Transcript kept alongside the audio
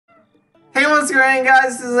What's going on,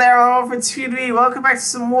 guys? This is Aaron for 2D. Welcome back to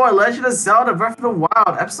some more Legend of Zelda Breath of the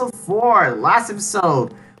Wild, Episode 4. Last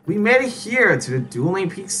episode, we made it here to the Dueling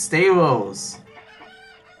Peak Stables.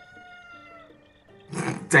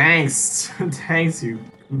 Thanks. Thanks, you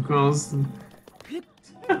googles. We did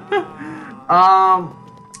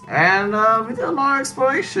a lot of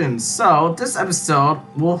exploration. So, this episode,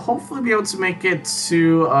 we'll hopefully be able to make it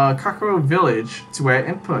to Kakariko Village, to where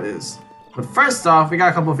input is. But first off, we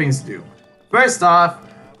got a couple of things to do. First off,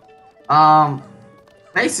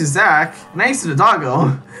 thanks to Zach, thanks to the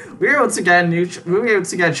doggo, we were able to get a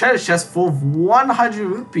treasure chest full of 100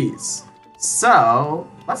 rupees.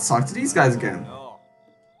 So let's talk to these guys again.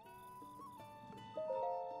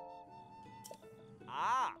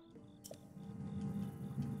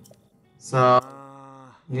 So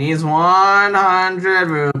he needs 100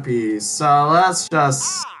 rupees. So let's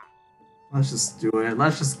just do it.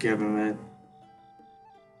 Let's just give him it.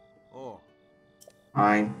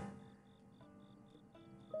 Fine.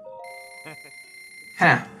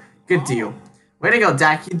 Heh, good deal. Way to go,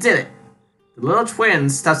 Dak, you did it! The little twin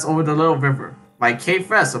steps over the little river. My cave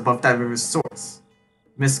rests above that river's source.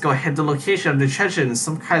 Mystical hid the location of the treasure in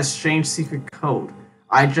some kind of strange secret code.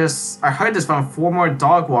 I heard this from a former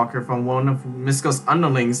dog walker from one of Mystico's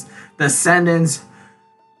underlings, the Ascendant's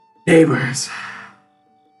neighbors.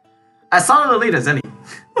 I saw the leaders, any.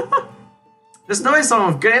 There's no way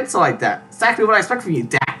someone with good intel like that. Exactly what I expect from you,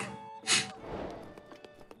 Dak.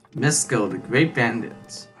 Mystico, the Great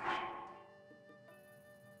Bandit.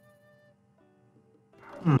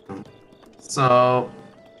 So,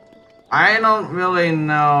 I don't really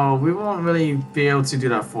know. We won't really be able to do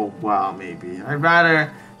that for a while, maybe. I'd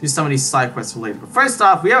rather do some of these side quests for later. But first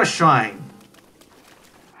off, we have a shrine.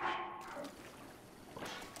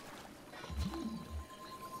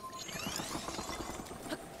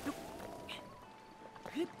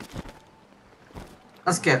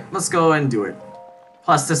 Let's go and do it.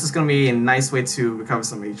 Plus, this is gonna be a nice way to recover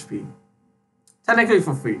some HP. Technically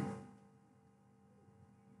for free.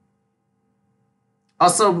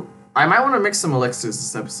 Also, I might want to mix some elixirs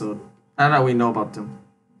this episode. Now that we know about them.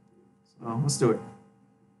 So, let's do it.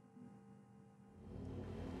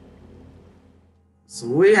 So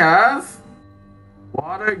we have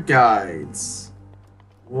water guides.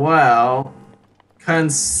 Well,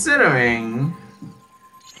 considering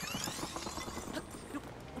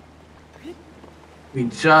we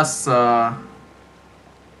just, the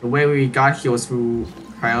way we got here was through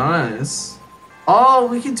Cryonis. Oh,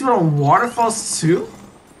 we can do it on waterfalls too?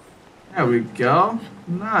 There we go.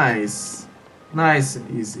 Nice. Nice and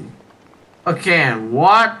easy. Okay, and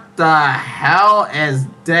what the hell is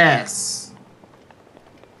this?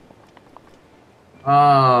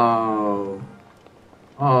 Oh.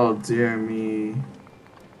 Oh, dear me.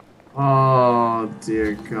 Oh,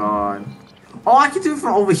 dear God. Oh, I can do it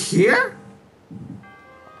from over here?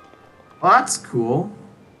 Well, that's cool.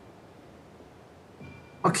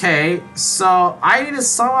 Okay, so I need to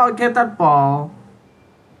somehow get that ball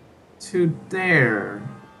to there.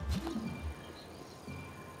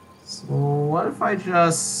 So what if I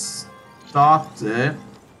just stopped it?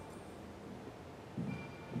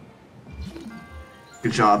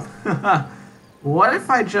 Good job. What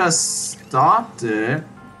if I just stopped it?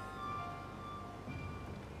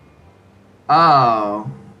 Oh.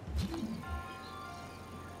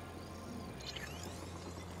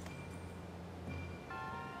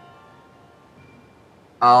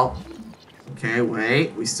 Oh, okay,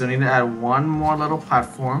 wait. We still need to add one more little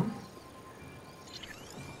platform.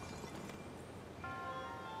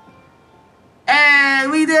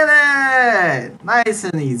 And we did it! Nice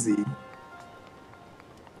and easy.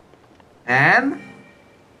 And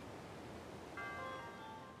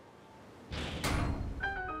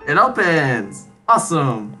it opens!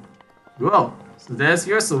 Awesome! Whoa, so there's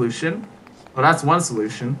your solution. Well, that's one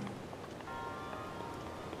solution.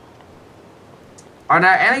 Are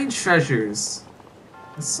there any treasures?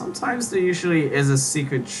 Sometimes there usually is a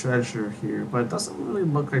secret treasure here, but it doesn't really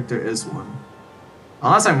look like there is one.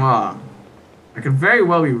 Unless I'm wrong. I could very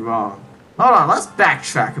well be wrong. Hold on, let's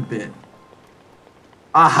backtrack a bit.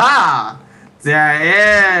 Aha!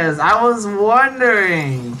 There is! I was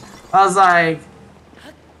wondering! I was like...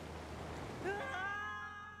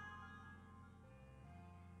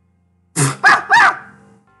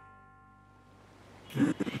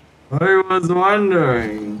 I was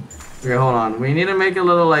wondering. Okay, hold on. We need to make a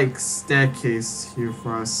little, like, staircase here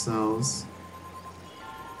for ourselves.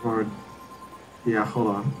 Or... yeah, hold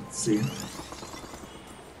on. Let's see.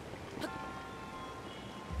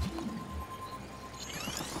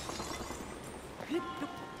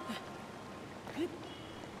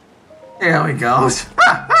 There we go.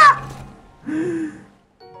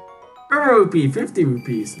 rupee, 50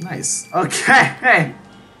 rupees. Nice. Okay.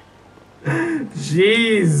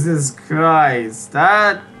 Jesus Christ.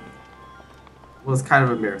 That was kind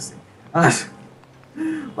of embarrassing.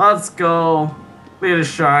 Let's go clear the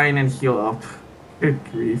shrine and heal up. Good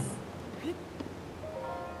grief.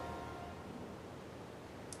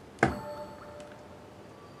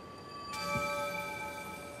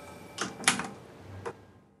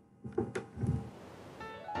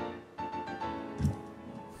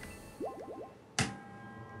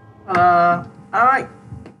 Alright.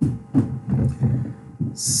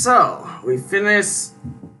 So, we finished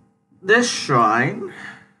this shrine.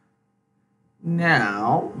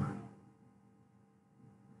 Now,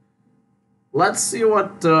 let's see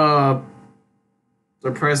what the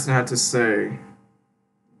person had to say.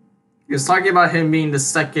 He was talking about him being the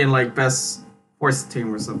second, like, best horse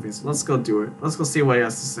tamer or something. So let's go do it. Let's go see what he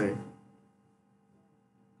has to say.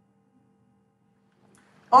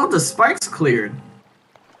 Oh, the spike's cleared.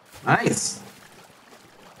 Nice.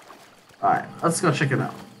 Alright, let's go check it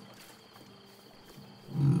out.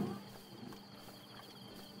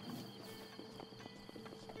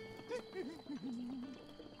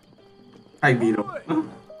 Hi, Beetle.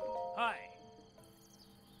 Hi.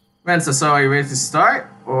 Ransa, so are you ready to start?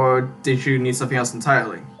 Or did you need something else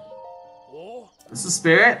entirely? Oh. This is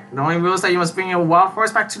Spirit. The only rule is that you must bring your wild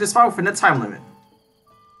horse back to the spot within the time limit.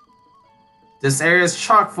 This area is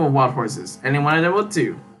chock full of wild horses. Any one of them will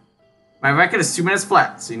do. My record is 2 minutes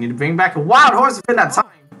flat, so you need to bring back a wild horse within that time.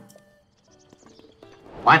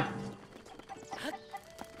 What?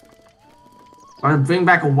 Want to bring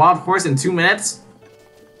back a wild horse in 2 minutes?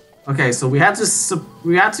 Okay, so we had to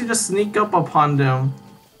just sneak up upon them.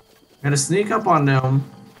 We had to sneak up on them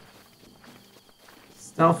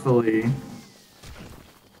stealthily.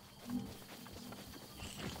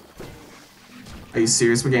 Are you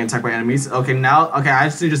serious? We're getting attacked by enemies? Okay, now, okay, I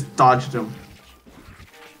actually just dodged them.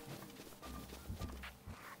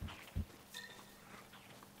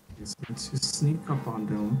 Okay, so to sneak up on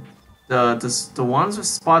them. The ones with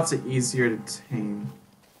spots are easier to tame.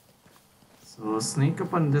 So we'll sneak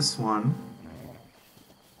up on this one.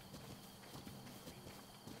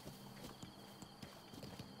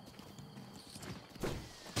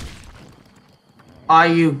 Are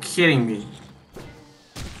you kidding me?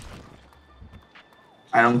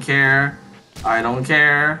 I don't care. I don't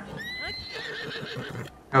care.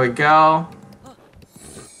 There we go.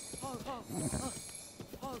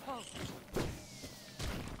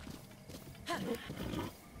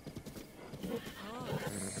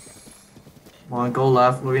 Come on, go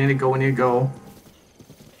left. We need to go, we need to go.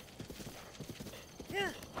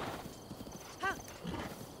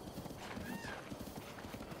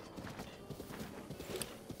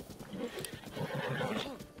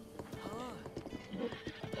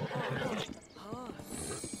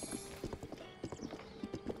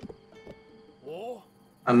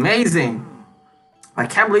 Amazing! I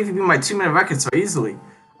can't believe you beat my 2-minute record so easily.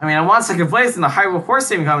 I mean, I won second place in the Hyrule Horse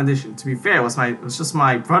Taming Competition. To be fair, it was just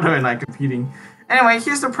my brother and I competing. Anyway,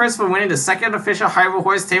 here's the prize for winning the second official Hyrule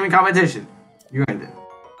Horse Taming Competition. You earned it.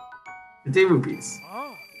 50 rupees.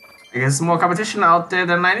 I guess there's more competition out there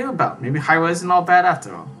than I knew about. Maybe Hyrule isn't all bad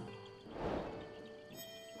after all.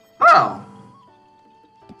 Oh!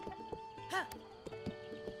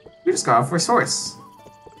 We just got our first horse.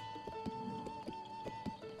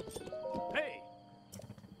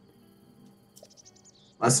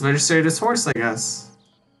 Let's register this horse, I guess.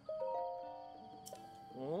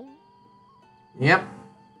 Yep.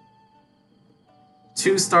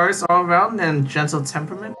 2 stars all around and gentle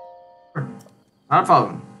temperament. Not a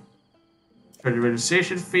problem. For the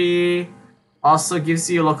registration fee. Also gives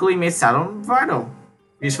you a locally made saddle and bridle.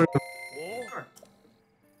 Useful.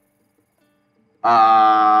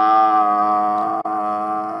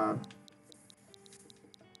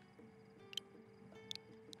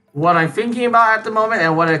 What I'm thinking about at the moment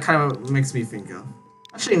and what it kind of makes me think of.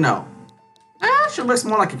 Actually, no. Actually looks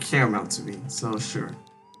more like a caramel to me, so sure.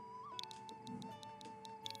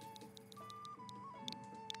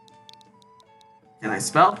 Can I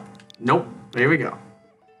spell? Nope. There we go.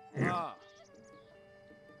 There.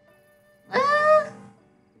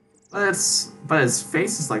 But its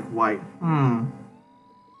face is like white.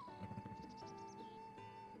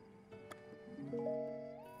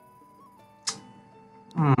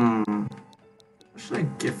 What should I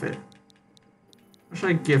give it? What should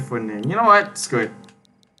I give for a name? You know what? Screw it.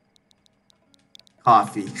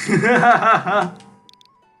 Coffee.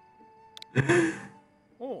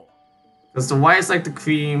 Because the white is like the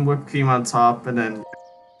cream, whipped cream on top, and then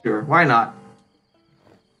sure, why not?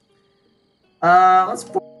 Let's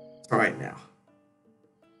boil for right now.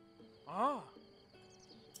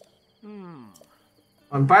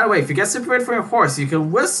 And by the way, if you get separated from your horse, you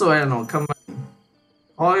can whistle and it'll come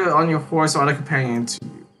all on your horse or other companion to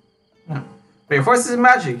you. Yeah. But your horse is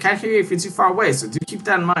magic. Can't hear you if you're too far away, so do keep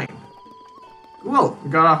that in mind. Cool, we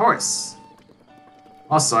got our horse.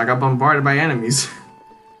 Also, I got bombarded by enemies.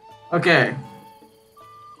 Okay.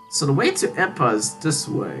 So the way to Impa is this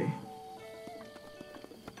way.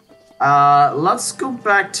 Let's go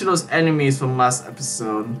back to those enemies from last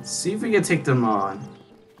episode. See if we can take them on.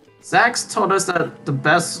 Zax told us that the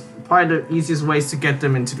best, probably the easiest ways to get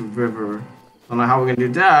them into the river. Don't know how we're gonna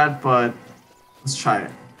do that, but let's try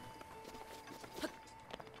it.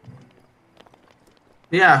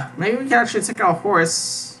 Yeah, maybe we can actually take our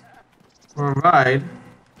horse for a ride.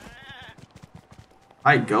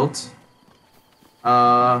 Hi, goat.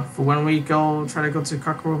 For when we try to go to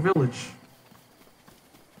Kakariko Village.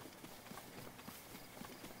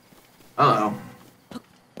 Uh-oh.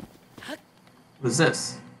 What is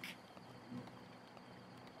this?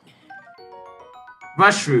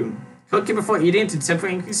 Mushroom. Cook it before eating to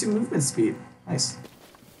temporarily increase your movement speed. Nice.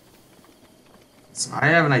 So I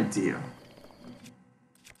have an idea.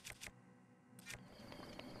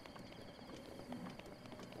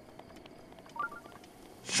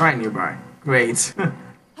 Shrine nearby. Great.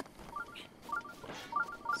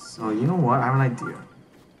 So you know what? I have an idea.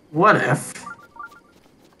 What if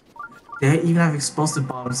they even have explosive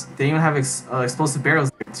bombs? They even have explosive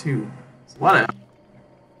barrels there too. So what if?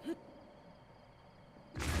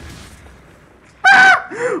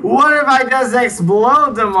 What if I just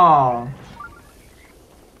explode them all?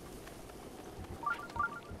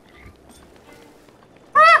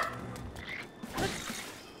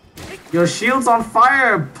 Your shield's on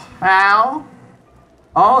fire, pal!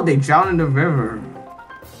 Oh, they drowned in the river.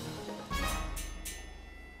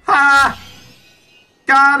 Ha!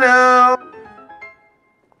 Got him!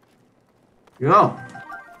 Go.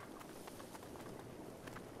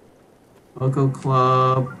 Local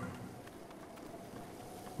club.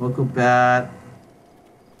 Local bat.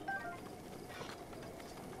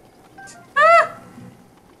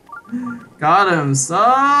 Got him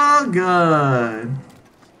so good.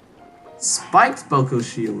 Spiked Boko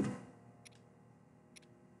shield.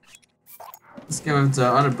 Let's get rid of the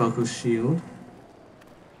other Boko shield.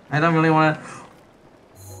 I don't really want to.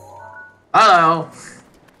 Hello.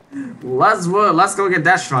 Let's go get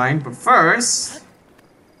that shrine. But first,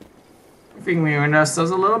 I think we earned ourselves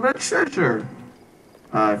a little bit of treasure.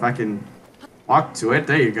 If I can walk to it,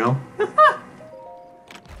 there you go.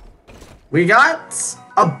 We got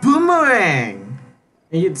a boomerang.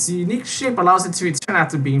 Its unique shape allows it to return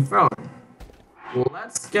after being thrown.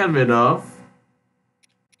 Let's get rid of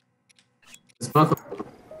this book.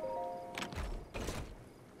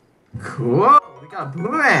 Cool. We got a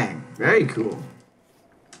boomerang. Very cool.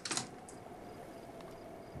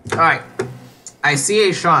 Alright. I see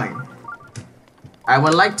a shrine. I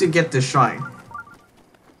would like to get the shrine.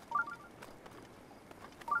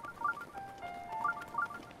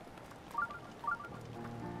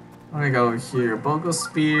 Let me go over here. Bogo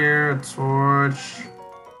spear, a torch,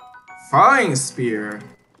 throwing spear.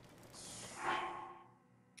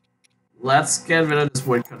 Let's get rid of this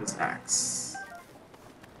woodcutter's axe.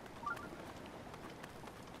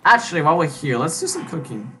 Actually, while we're here, let's do some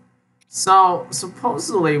cooking. So,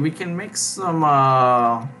 supposedly, we can make some,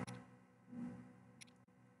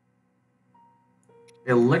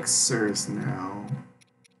 elixirs now.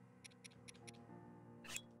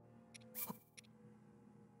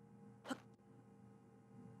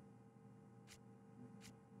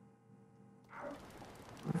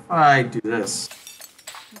 What if I do this?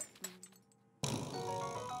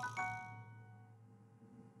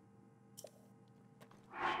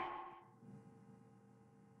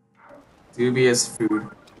 Dubious food.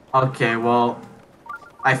 Okay, well,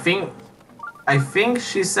 I think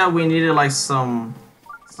she said we needed like something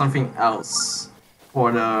else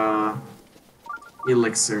for the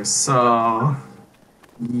elixir. So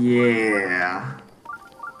yeah.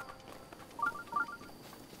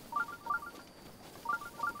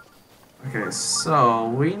 Okay, so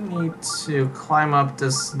we need to climb up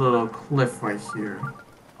this little cliff right here.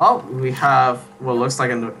 Oh, we have what looks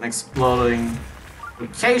like an exploding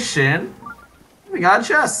location. We got a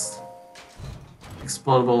chest.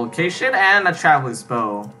 Explodable location and a traveler's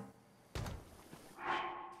bow.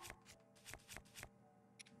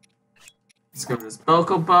 Let's go to this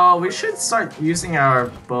Boko bow. We should start using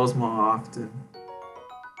our bows more often.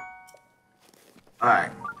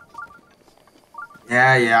 Alright.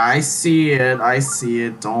 Yeah, I see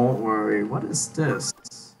it. Don't worry. What is this?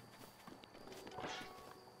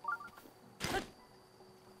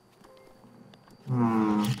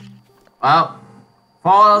 Well, If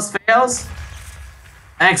all else fails,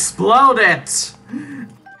 explode it!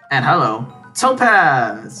 And hello,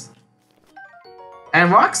 Topaz!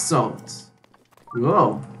 And Rock Salt.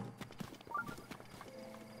 Whoa.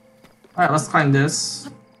 Alright, let's climb this.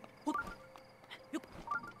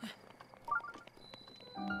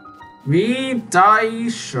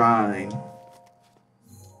 Redai Shrine.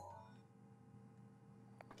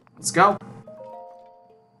 Let's go.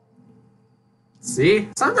 See?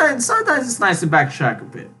 Sometimes it's nice to backtrack a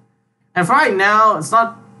bit. And for right now, it's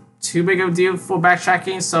not too big of a deal for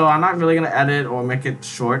backtracking, so I'm not really gonna edit or make it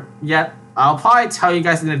short yet. I'll probably tell you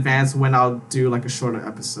guys in advance when I'll do like a shorter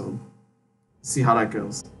episode. See how that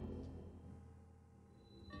goes.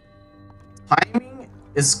 Timing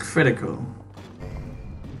is critical.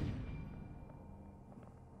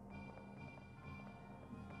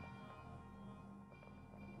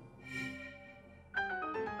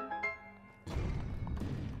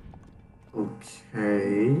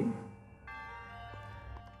 Okay.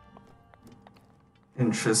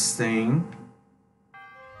 Interesting.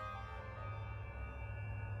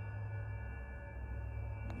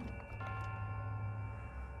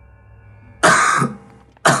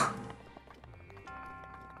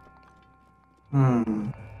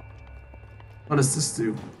 What does this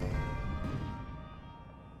do?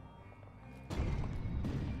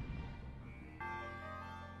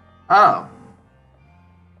 Oh.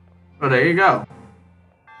 Oh, there you go.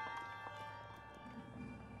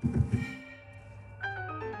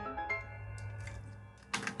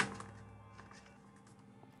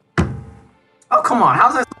 Oh, come on.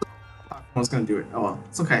 How's that? I was gonna do it. Oh, well.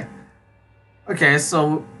 It's okay. Okay,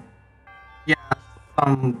 so... yeah,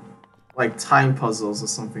 like time puzzles or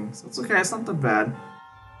something. So it's okay, it's not that bad.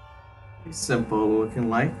 Pretty simple looking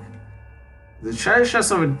like. The treasure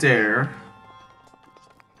chest over there.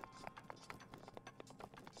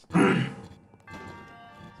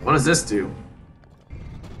 What does this do?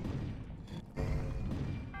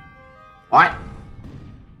 What?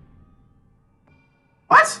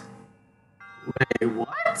 What? Wait,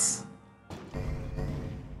 what?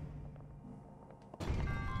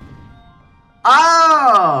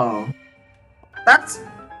 Oh! That's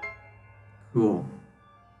cool.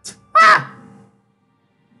 Ah!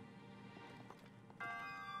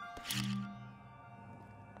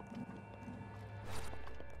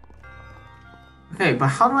 Okay, but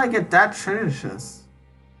how do I get that treasure chest?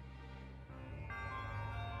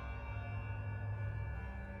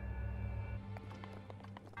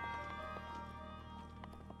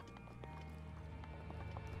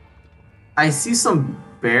 I see some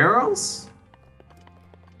barrels?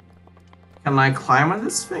 Can I climb on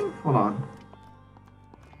this thing? Hold on.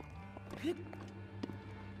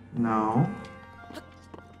 No.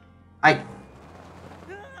 I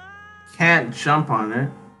can't jump on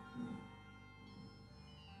it.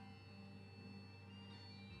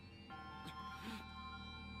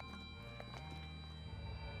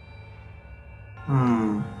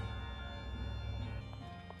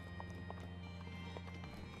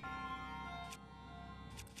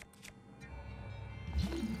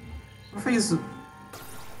 What is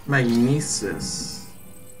magnesis?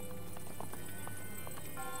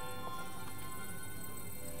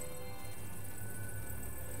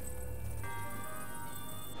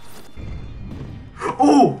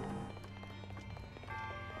 Oh!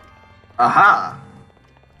 Aha!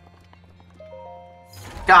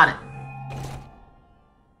 Got it.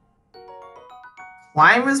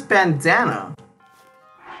 Climber's bandana.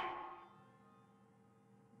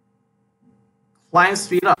 Climb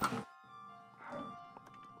speed up.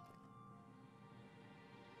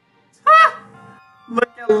 Look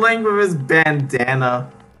at Link with his bandana.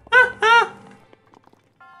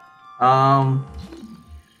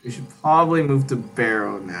 We should probably move to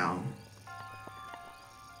Barrow now.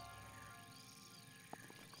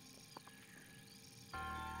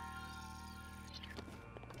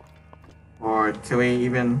 Or can we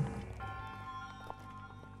even...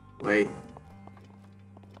 wait.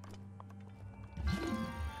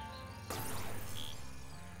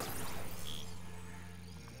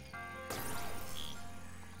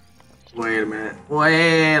 Wait a minute.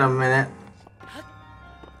 Wait a minute.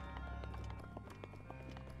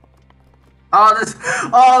 Oh, this.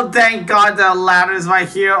 Oh, thank God the ladder's right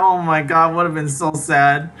here. Oh my God, would have been so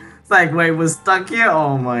sad. It's like, wait, we're stuck here?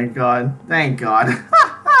 Oh my God. Thank God.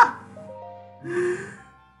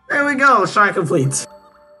 There we go. Shrine complete.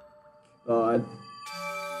 God.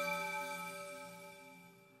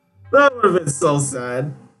 That would have been so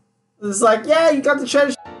sad. It's like, yeah, you got the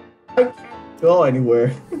treasure. I can't go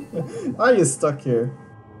anywhere. I get stuck here.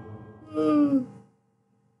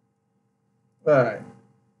 Alright.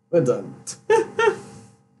 We're done.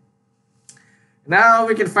 Now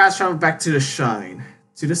we can fast travel back to the shrine,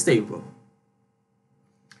 to the stable.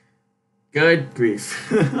 Good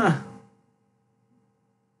grief.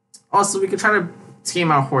 Also, we can try to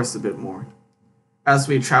tame our horse a bit more as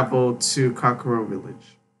we travel to Kakariko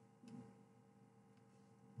Village.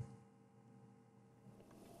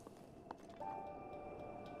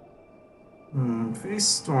 Pretty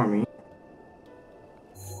stormy.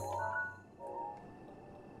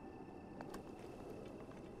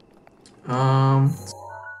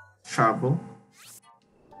 Travel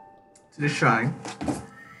to the shrine.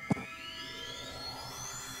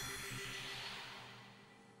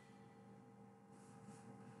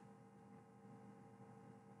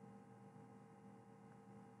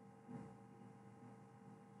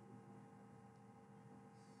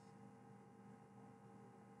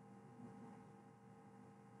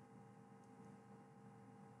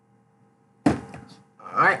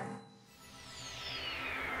 Alright.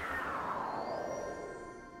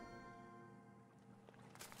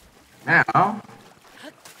 Now.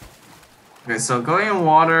 Okay, so going in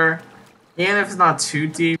water, even if it's not too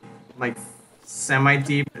deep, like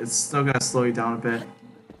semi-deep, it's still gonna slow you down a bit.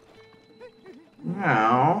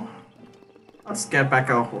 Now, let's get back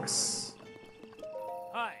our horse.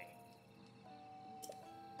 Hi.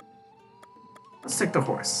 Let's take the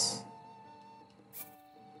horse.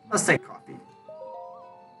 Let's take coffee.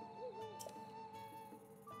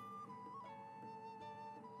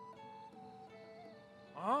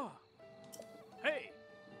 Ah. Hey.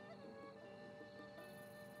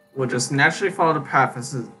 Will just naturally follow the path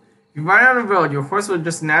as if you ride on the road, your horse will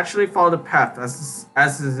just naturally follow the path as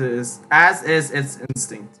is its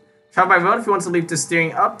instinct. Travel by road if you want to leave the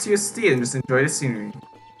steering up to your steed and just enjoy the scenery.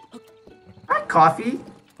 Alright, coffee.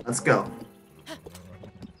 Let's go.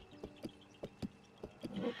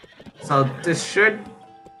 So this should.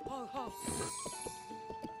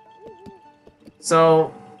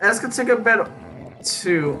 So it's gonna take a bit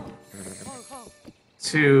to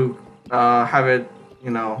have it,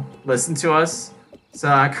 listen to us. So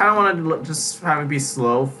I kind of want to just have it be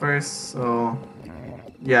slow first. So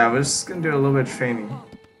yeah, we're just gonna do a little bit of training.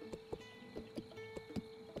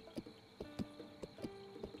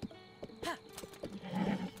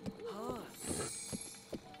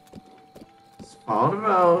 Just follow the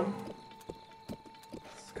road.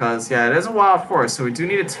 Because yeah, it is a wild horse, so we do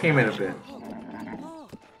need to tame it a bit.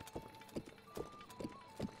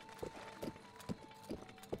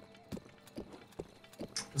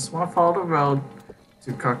 Just want to follow the road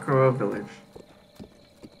to Kakariko Village.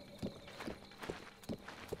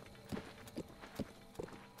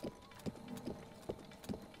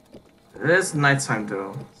 It is nighttime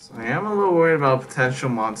though, so I am a little worried about potential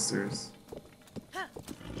monsters.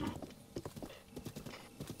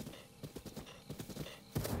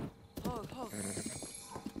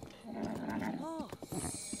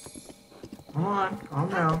 Come on, calm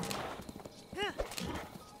down.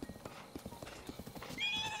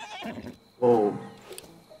 Whoa.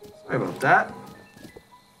 Sorry about that.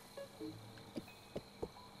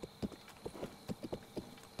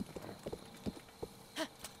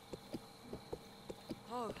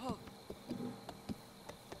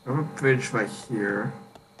 I have a bridge right here.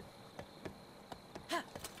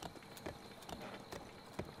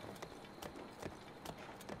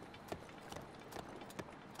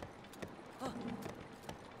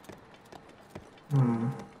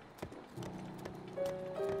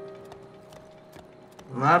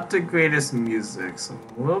 Not the greatest music, so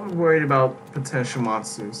I'm a little bit worried about potential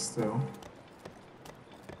monsters still.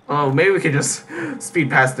 Oh, maybe we could just speed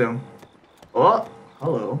past them. Oh,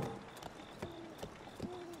 hello.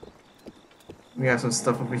 We have some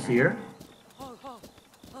stuff over here. Hold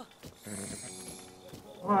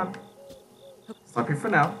on. Stop here for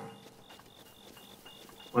now.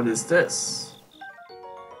 What is this?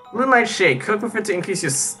 Moonlight Shade. Cook with it to increase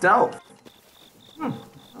your stealth. That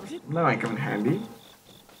might come in handy.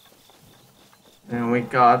 And we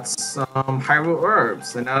got some Hyrule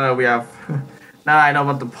herbs. And now that we have, now I know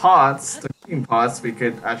about the pots, the cooking pots, we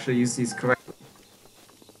could actually use these correctly.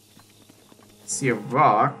 See a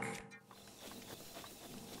rock.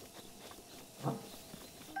 Oh.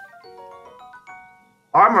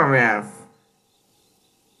 Armor ramp.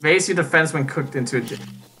 Raise your defense when cooked into a dish.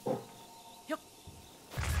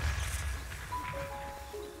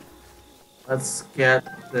 Let's get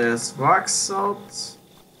this rock salt.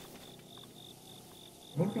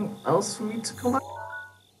 Anything else for me to collect?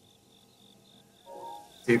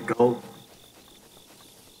 Dude, gold.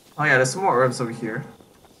 Oh yeah, there's some more herbs over here.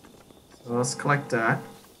 So let's collect that.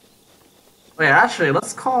 Oh yeah, actually,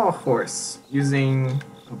 let's call a horse using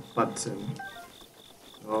a button.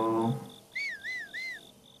 So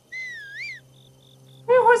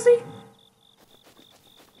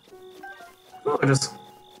it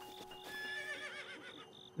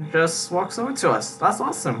just walks over to us. That's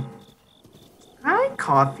awesome. Hi,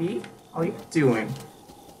 Coffee. How are you doing?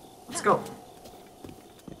 Let's go.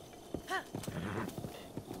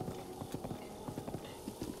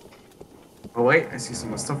 Oh wait, I see some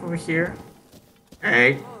more stuff over here.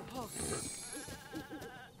 Hey.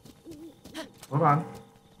 Hold on.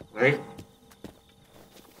 Wait.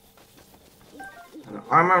 An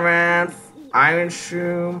armor iron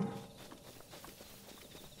shoe.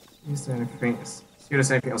 Is there anything else?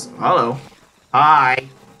 Hello. Hi.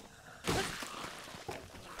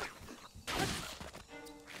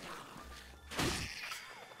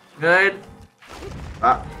 Good.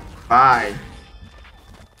 Bye.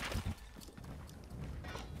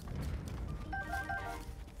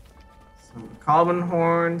 Some carbon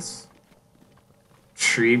horns.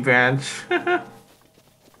 Tree branch.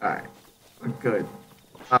 Alright. We're good.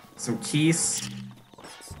 Some keys.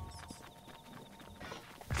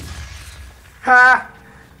 Ha!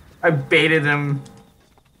 I baited him.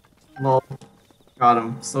 Lol. Got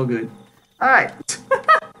him. So good. Alright.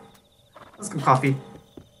 Let's go coffee.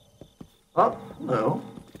 Oh, hello.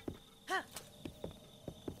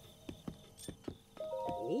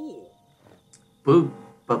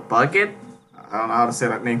 Bucket? I don't know how to say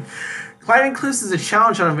that name. Climbing cliffs is a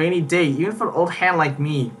challenge on a rainy day, even for an old hand like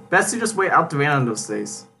me. Best to just wait out the rain on those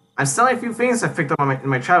days. I'm selling a few things I picked up in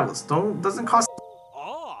my travels. Doesn't cost.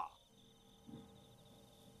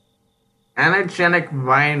 Energetic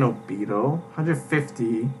Rhino Beetle,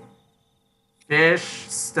 150. Fish,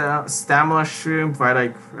 Stamina Shroom, Bright-Eye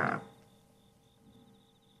Crab.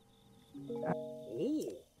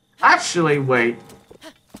 Actually, wait.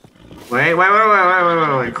 Wait.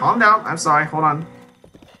 Calm down. I'm sorry. Hold on.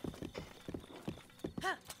 I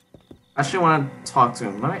actually want to talk to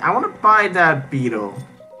him. I want to buy that beetle.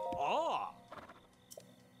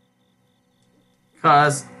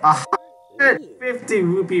 Cause 150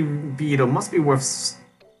 rupee beetle must be worth.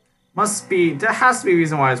 There has to be a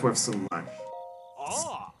reason why it's worth so much.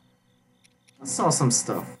 Let's sell some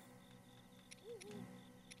stuff.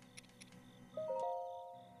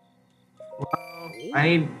 Well,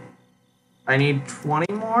 I need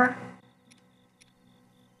 20 more.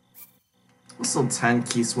 We'll sell 10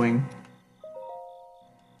 key swing.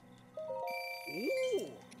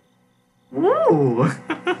 Woo!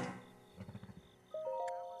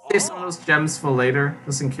 Save some of those gems for later,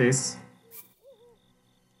 just in case.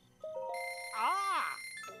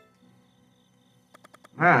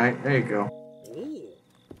 Alright, there you go.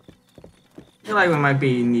 I feel like we might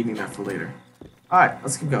be needing that for later. Alright,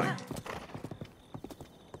 let's keep going.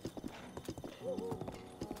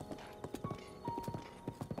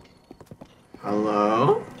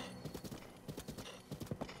 Hello?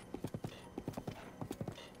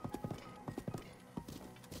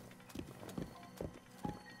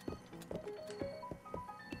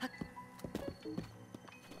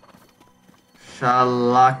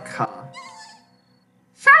 Shalaka.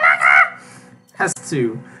 Has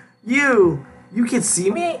to. You can see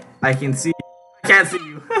me? I can see you. I can't see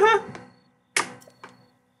you.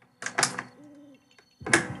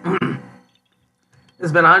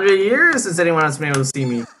 It's been 100 years since anyone has been able to see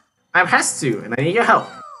me. I'm Hestu, and I need your help.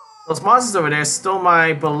 Those monsters over there stole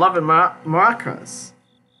my beloved maracas.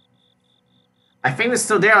 I think they're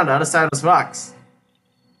still there on the other side of those rocks.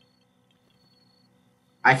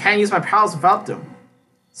 I can't use my powers without them.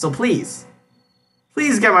 So please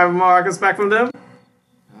get my maracas back from them.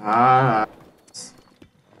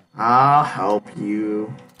 I'll help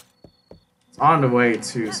you. It's on the way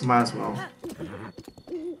too, so might as well.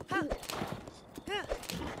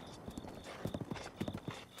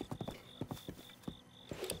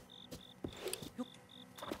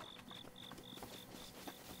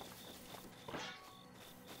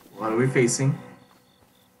 What are we facing?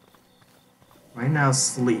 Right now,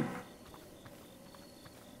 sleep.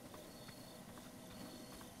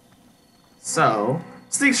 So,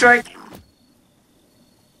 sneak strike!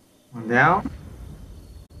 One down.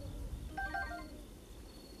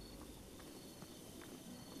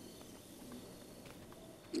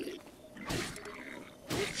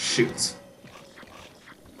 Shoot.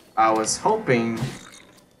 I was hoping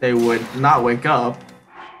they would not wake up,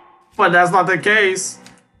 but that's not the case.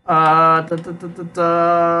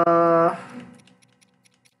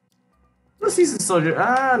 Let's use the soldier.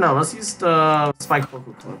 No, let's use the Spike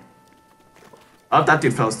Vocal Club. Oh, that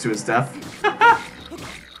dude fell to his death.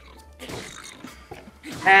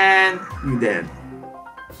 And you dead.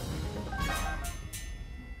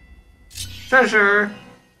 Treasure!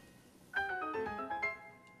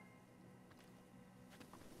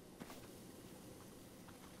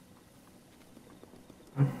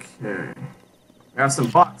 Okay. Grab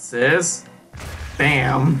some boxes.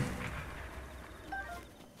 Bam.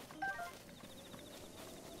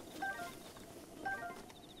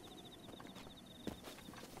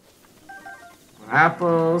 More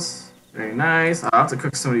apples. Very nice. I'll have to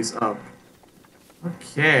cook some of these up.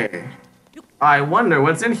 Okay. I wonder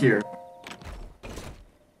what's in here.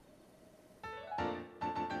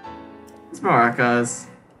 It's maracas.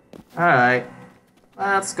 Alright.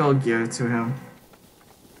 Let's go give it to him.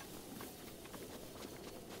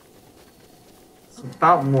 It's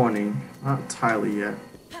about morning. Not entirely yet.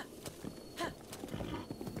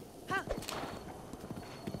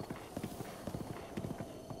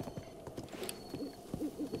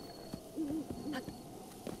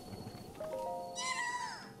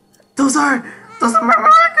 Those are my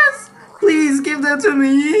maracas! Please give them to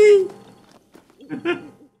me!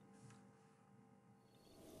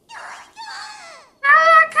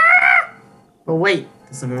 But wait,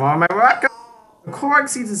 there's something wrong with my maracas! The Korok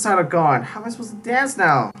seeds inside are gone. How am I supposed to dance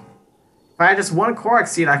now? If I had just one Korok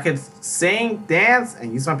seed, I could sing, dance,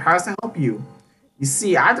 and use my powers to help you. You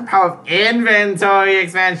see, I have the power of inventory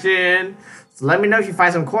expansion. So let me know if you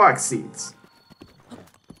find some Korok seeds.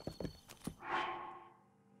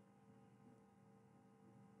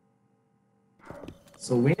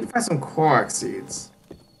 So we need to find some Korok seeds.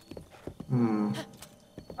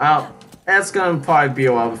 Well, that's gonna probably be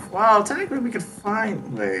a while before. Well, technically we could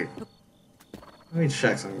find. Wait. Let me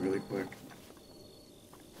check something really quick.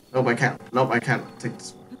 Nope, I can't. Nope, I can't take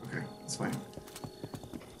this one. Okay, that's fine.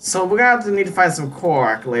 So we're gonna have to need to find some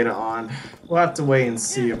Korok later on. We'll have to wait and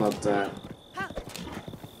see about that.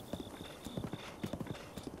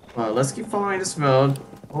 Well, let's keep following this road.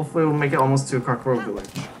 Hopefully we'll make it almost to Kakariko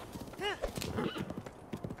Village.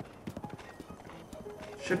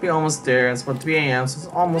 Should be almost there. It's about 3 AM, so it's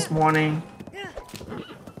almost morning.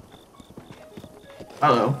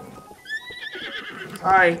 Hello.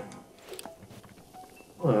 Hi.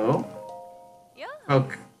 Hello.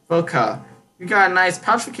 Voka. You got a nice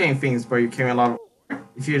pouch for carrying things, but you carry a lot of ore.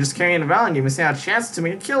 If you're just carrying it around, you missing out a chance to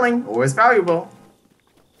make a killing. Ore is valuable.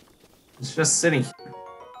 It's just sitting here.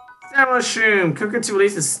 Stamina mushroom. Cook it to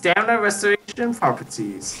release the stamina restoration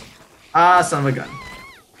properties. Ah, son of a gun.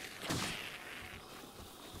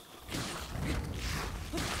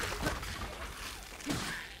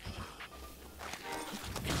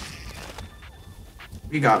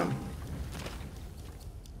 We got him.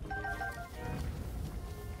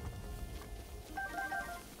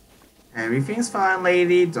 Everything's fine,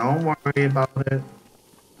 lady. Don't worry about it.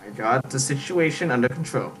 I got the situation under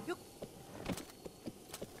control.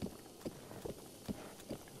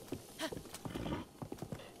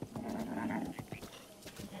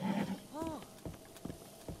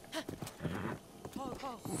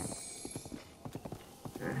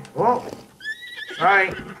 Okay. Whoa!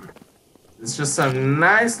 Alright. It's just some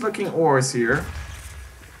nice looking ores here.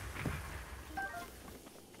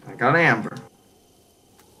 I got an amber.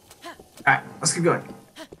 Alright, let's keep going.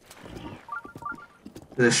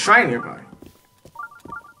 There's a shrine nearby.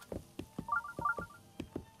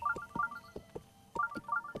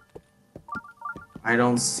 I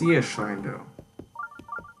don't see a shrine though.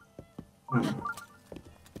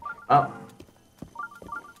 Oh.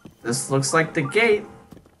 This looks like the gate.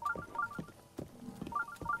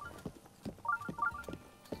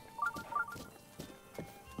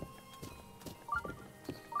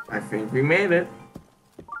 I think we made it.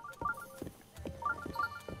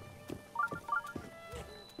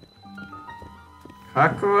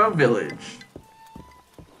 Kakariko Village.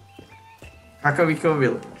 Kakariko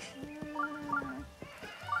Village.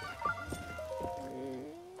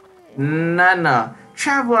 Nana.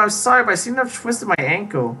 Traveler, I'm sorry, but I seem to have twisted my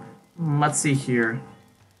ankle. Let's see here.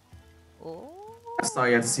 I'm sorry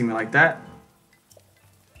you had to see me like that.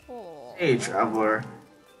 Hey, Traveler.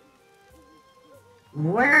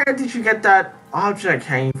 Where did you get that object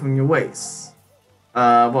hanging from your waist?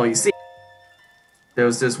 Well, you see, there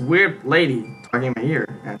was this weird lady talking in my ear,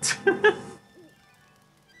 and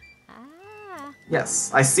yes,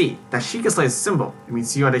 I see. That Sheikah Slay's symbol. It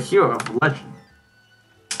means you are the hero of the legend.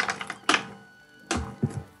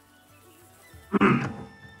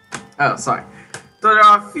 Oh, sorry. Though there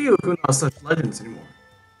are a few who know such legends anymore.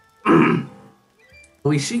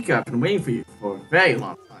 Holy Sheikah, I've been waiting for you for a very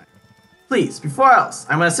long time. Please, before else,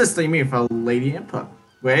 I'm an assistant you meet for Lady Impa.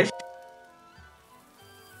 Wish?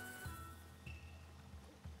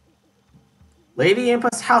 Lady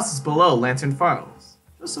Impa's house is below Lantern Falls.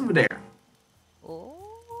 Just over there.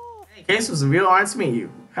 Hey, Case, it was a real honor to meet you.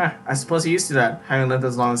 Huh, I suppose you're used to that, having lived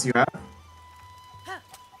as long as you have.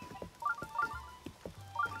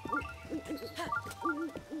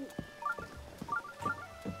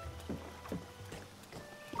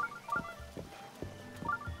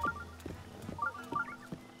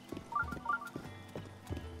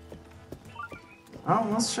 Oh,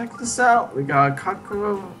 let's check this out. We got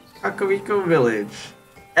Kakariko Village.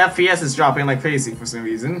 FPS is dropping like crazy for some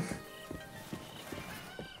reason.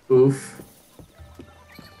 Oof.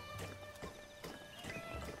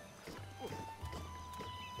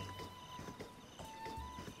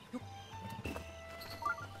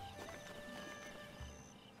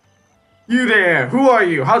 You there! Who are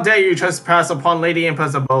you? How dare you trespass upon Lady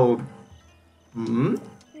Impa's abode? Hmm?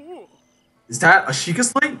 Is that a Sheikah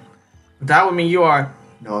slate? That would mean you are...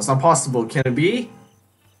 No, it's not possible. Can it be?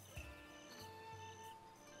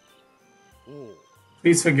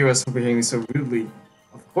 Please forgive us for behaving so rudely.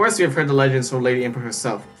 Of course we have heard the legends from Lady Impa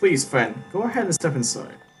herself. Please, friend, go ahead and step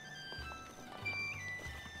inside.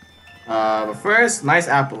 But first, nice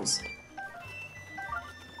apples.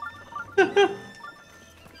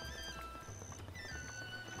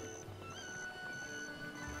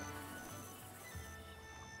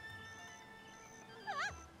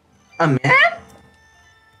 A man?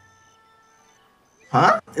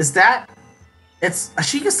 Huh? Is that... It's a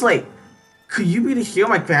Sheikah slate. Could you be the hero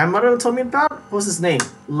my grandmother told me about? What's his name?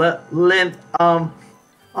 Lin... Oh,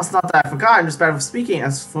 it's not that I forgot. I'm just bad with speaking.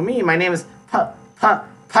 As for me, my name is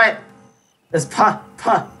Paya. It's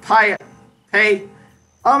Paya. Hey.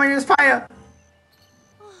 Oh, my name is Paya.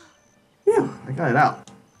 Phew, I got it out.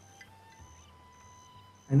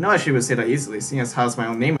 I know I should have said that easily, seeing as how it's my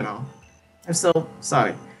own name and all. I'm so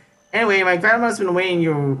sorry. Anyway, my grandmother's been waiting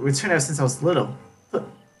your return ever since I was little.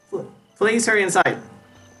 Please hurry inside.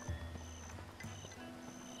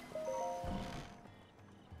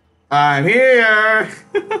 I'm here!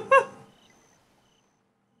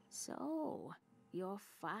 So, you're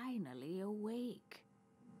finally awake.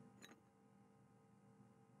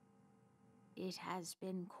 It has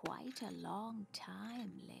been quite a long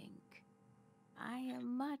time, Link. I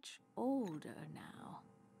am much older now,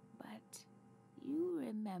 but you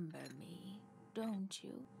remember me, don't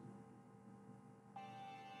you?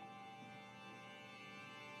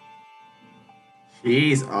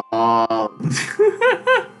 She's all... Ah,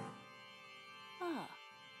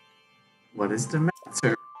 What is the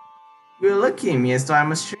matter? You're looking at me as though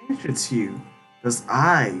I'm a stranger to you. Those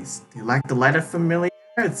eyes, they lack the light of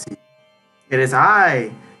familiarity. It is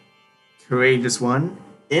I, courageous one,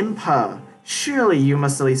 Impa. Surely you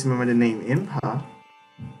must at least remember the name Impa.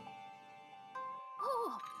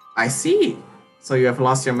 oh, I see. So you have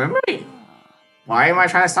lost your memory. Why am I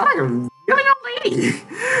trying to sound like a really old lady?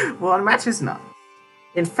 Well, it matters not.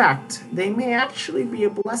 In fact, they may actually be a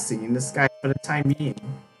blessing in disguise for the time being.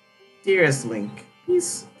 Dearest Link,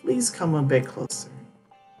 please come a bit closer.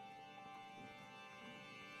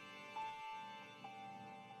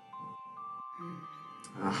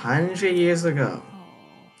 100 years ago. oh.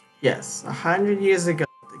 Yes, 100 years ago,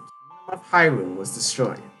 the kingdom of Hyrule was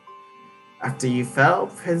destroyed. After you fell,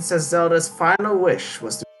 Princess Zelda's final wish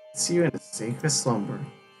was to place you in a sacred slumber.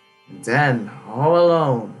 And then,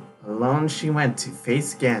 all alone she went to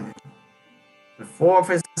face Ganon. Before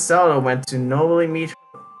Princess Zelda went to nobly meet her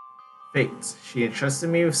fate, she entrusted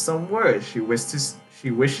me with some words she wished to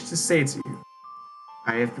say to you.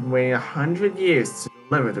 I have been waiting 100 years to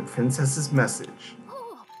deliver the princess's message.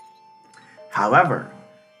 However,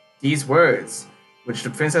 these words, which the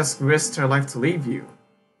princess risked her life to leave you,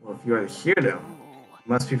 well, if you are to hear them, you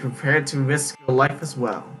must be prepared to risk your life as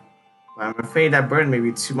well. But I'm afraid that burden may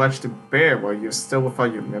be too much to bear while you're still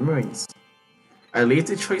without your memories. I leave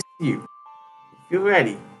the choice to you. If you're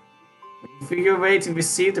ready, when you feel you're ready to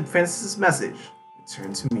receive the princess's message,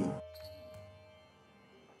 return to me.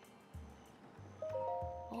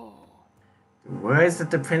 The words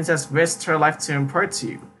that the princess risked her life to impart to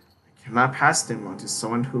you, I cannot pass them on to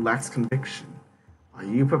someone who lacks conviction. Are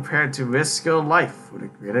you prepared to risk your life for the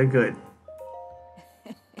greater good?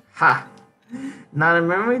 Ha! Not a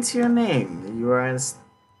memory to your name, you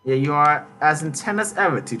are as intent as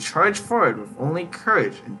ever to charge forward with only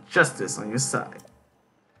courage and justice on your side.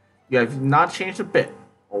 You have not changed a bit.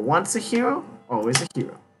 Or once a hero, always a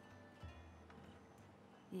hero.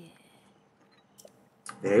 Yeah.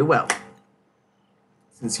 Very well.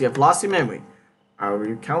 Since you have lost your memory, I will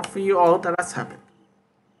recount for you all that has happened.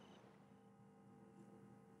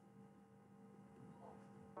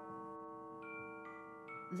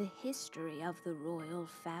 The history of the royal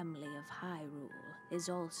family of Hyrule is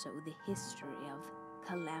also the history of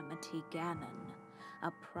Calamity Ganon,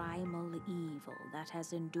 a primal evil that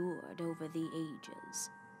has endured over the ages.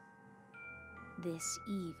 This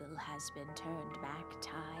evil has been turned back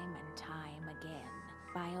time and time again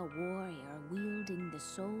by a warrior wielding the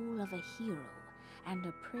soul of a hero and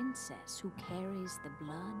a princess who carries the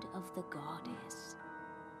blood of the goddess.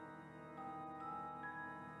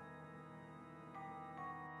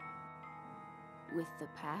 With the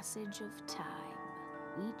passage of time,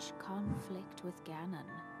 each conflict with Ganon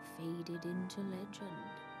faded into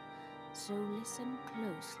legend. So listen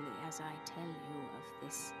closely as I tell you of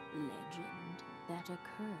this legend that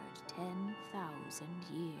occurred 10,000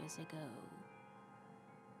 years ago.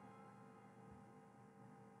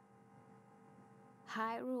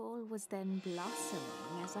 Hyrule was then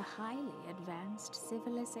blossoming as a highly advanced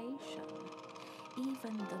civilization.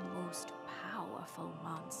 Even the most powerful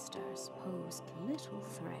monsters posed little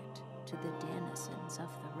threat to the denizens of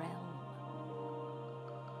the realm.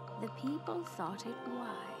 The people thought it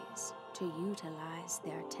wise to utilize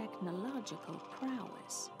their technological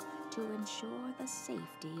prowess to ensure the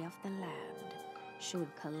safety of the land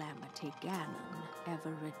should Calamity Ganon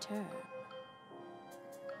ever return.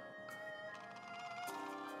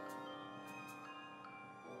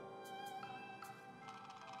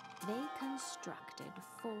 They constructed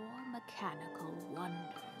 4 mechanical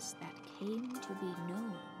wonders that came to be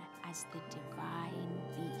known as the Divine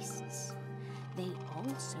Beasts. They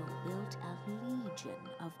also built a legion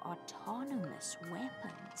of autonomous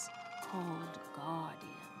weapons called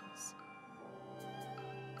Guardians.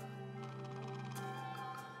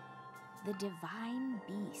 The Divine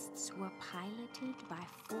Beasts were piloted by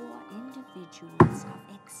 4 individuals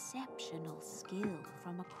of exceptional skill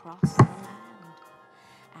from across the land.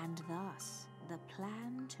 And thus, the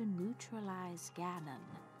plan to neutralize Ganon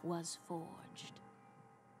was forged.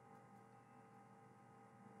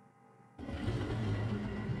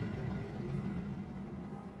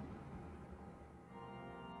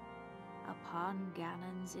 Upon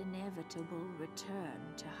Ganon's inevitable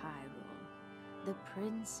return to Hyrule, the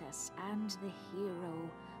princess and the hero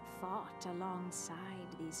fought alongside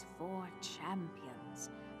these 4 champions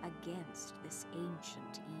against this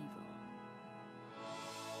ancient evil.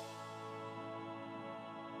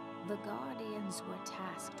 The Guardians were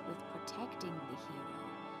tasked with protecting the hero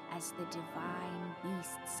as the Divine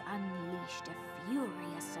Beasts unleashed a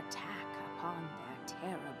furious attack upon their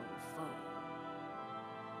terrible foe.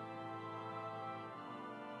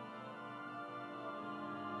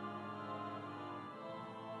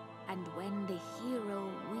 And when the hero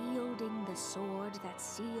wielding the sword that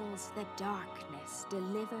seals the darkness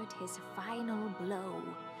delivered his final blow,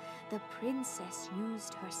 the princess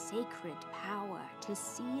used her sacred power to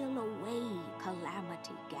seal away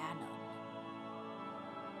Calamity Ganon.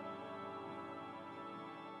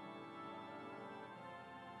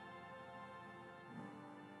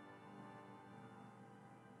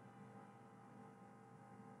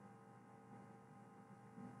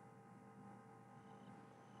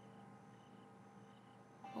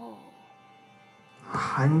 Oh.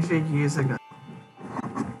 100 years ago,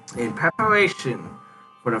 in preparation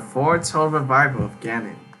for the foretold revival of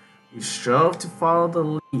Ganon, we strove to follow the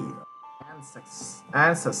lead of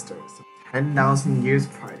ancestors of 10,000 years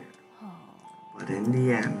prior. But in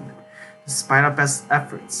the end, despite our best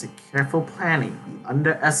efforts and careful planning, we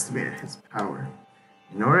underestimated his power.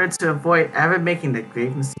 In order to avoid ever making that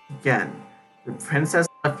grave mistake again, the princess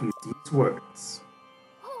left you these words.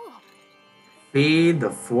 Feed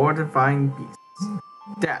the 4 divine beasts.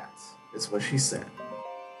 That is what she said.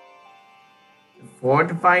 The 4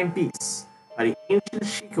 divine beasts are the ancient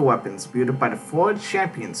Sheikah weapons wielded by the 4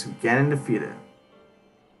 champions who Ganon defeated.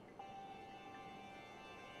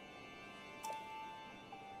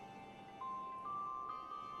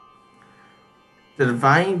 The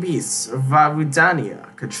divine beasts of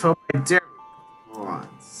Varudania, controlled by Derek of the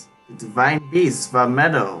Morons. The divine beasts of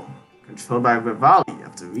Meadow, controlled by Rivali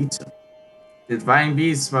of the Rito. The divine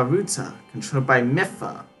beasts of Varuta, controlled by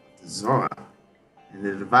Mipha of the Zora. And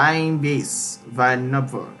the divine beasts of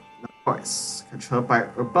Naporis, controlled by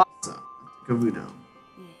Urbosa of the Gerudo.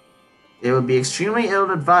 It would be extremely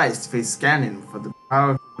ill-advised to face Ganon for the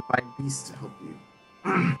power of the divine beasts to help you.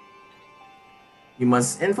 You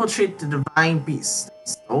must infiltrate the divine beasts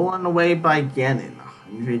stolen away by Ganon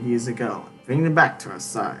 100 years ago and bring them back to our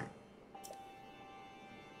side.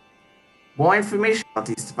 More information about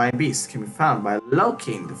these divine beasts can be found by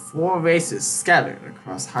locating the 4 races scattered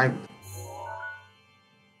across Hyrule.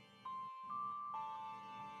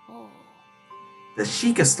 The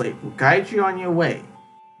Sheikah Slate will guide you on your way.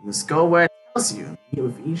 You must go where it tells you and meet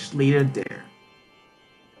with each leader there.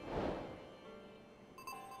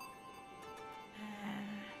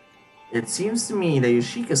 It seems to me that your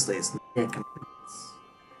Sheikah Slate is not yet complete.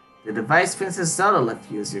 The device Princess Zelda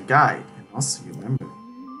left you as your guide and also your memory.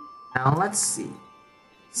 Now let's see.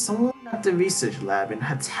 Someone at the research lab in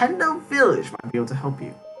Hatendo Village might be able to help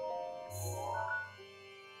you.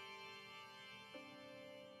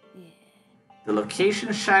 The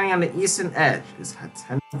location shining on the eastern edge is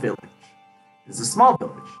Hatendo Village. It is a small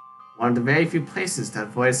village, one of the very few places that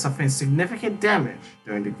avoided suffering significant damage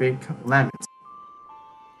during the Great Calamity.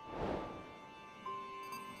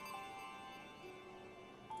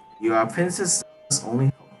 You are Princess Zelda's only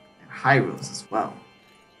hope, and Hyrule's as well.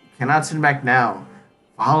 You cannot turn back now.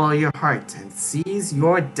 Follow your heart and seize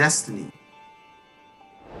your destiny.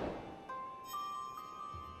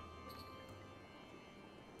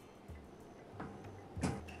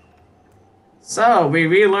 So, we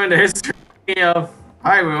relearned the history of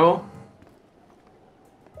Hyrule.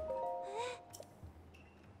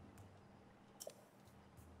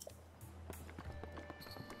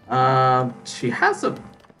 She has a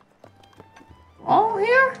ball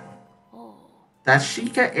here? That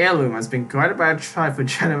Sheikah heirloom has been guarded by a tribe for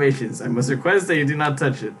generations. I must request that you do not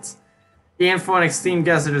touch it. Even for an esteemed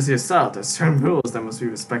guest such as yourself, there are certain rules that must be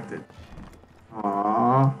respected.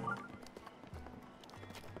 Aww.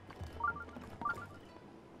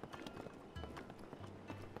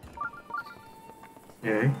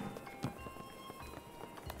 Okay.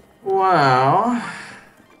 Wow.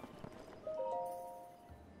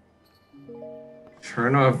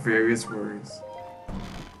 Journal of various worries.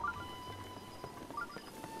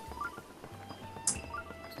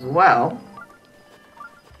 Well,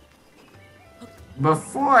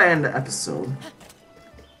 before I end the episode,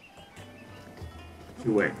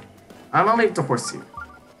 wait, I'm gonna leave the horse here.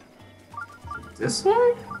 This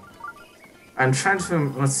way? I'm trying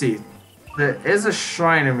to, let's see, there is a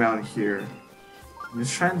shrine around here. I'm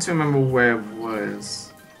just trying to remember where it was.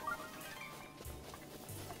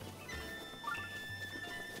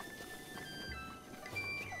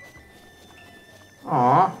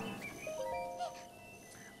 Aww.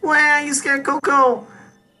 Why you scared Coco?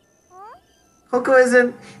 Coco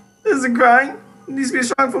isn't crying. Needs to be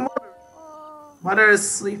strong for Mother. Mother is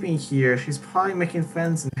sleeping here. She's probably making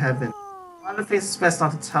friends in heaven. Mother thinks it's best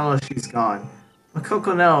not to tell her she's gone. But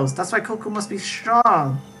Coco knows. That's why Coco must be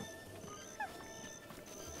strong.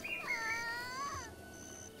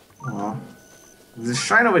 Aw. There's a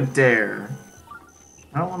shrine over there.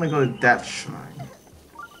 I don't want to go to that shrine.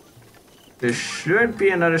 There should be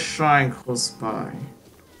another shrine close by.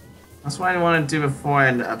 That's what I want to do before I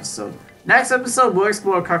end the episode. Next episode, we'll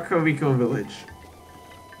explore Kakariko Village.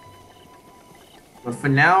 But for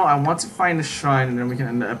now, I want to find the shrine and then we can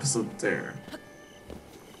end the episode there.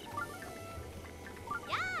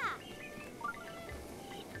 I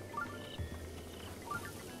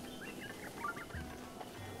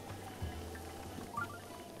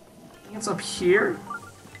think it's up here.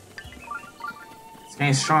 It's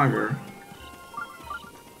getting stronger.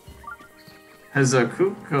 There's a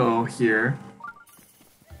Kuko here.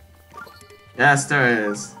 Yes, there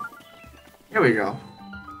is. Here we go.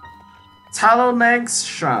 Taloneg's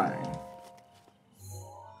Shrine.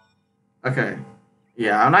 Okay.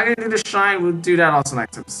 Yeah, I'm not gonna do the shrine. We'll do that also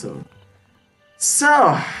next episode.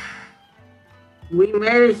 So, we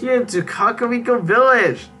made it here to Kakariko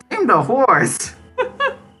Village. Named the horse.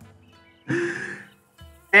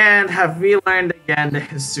 And have relearned again the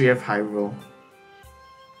history of Hyrule.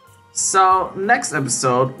 So, next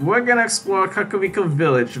episode, we're gonna explore Kakariko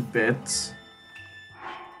Village a bit.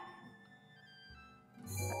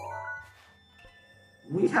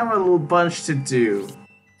 We have a little bunch to do.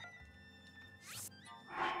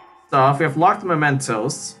 So, if we have locked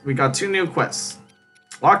mementos, we got 2 new quests.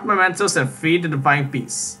 Locked mementos and free the divine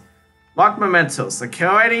beasts. Locked mementos.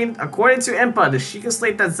 According to Impa, the Sheikah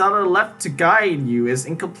slate that Zelda left to guide you is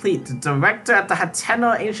incomplete. The director at the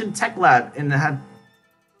Hateno Ancient Tech Lab in the Hateno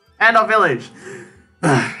Village.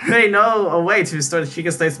 They know a way to restore the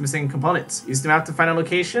Sheikah slate's missing components. Use the map to find a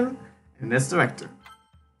location in this director.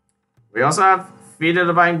 We also have Feed the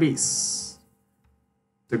Divine Beasts.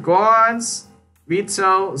 The Gorons,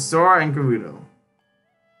 Rito, Zora, and Gerudo.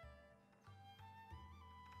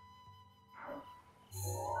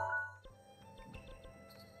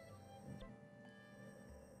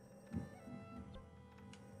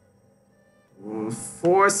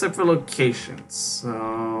 Four separate locations,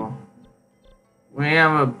 so we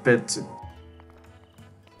have a bit to.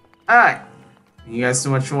 Alright, thank you guys so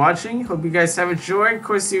much for watching. Hope you guys have enjoyed. Of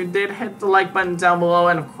course, if you did, hit the like button down below,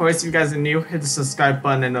 and of course, if you guys are new, hit the subscribe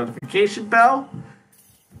button and notification bell.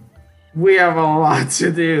 We have a lot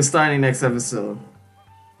to do starting next episode.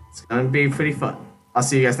 It's gonna be pretty fun. I'll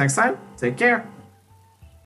see you guys next time. Take care.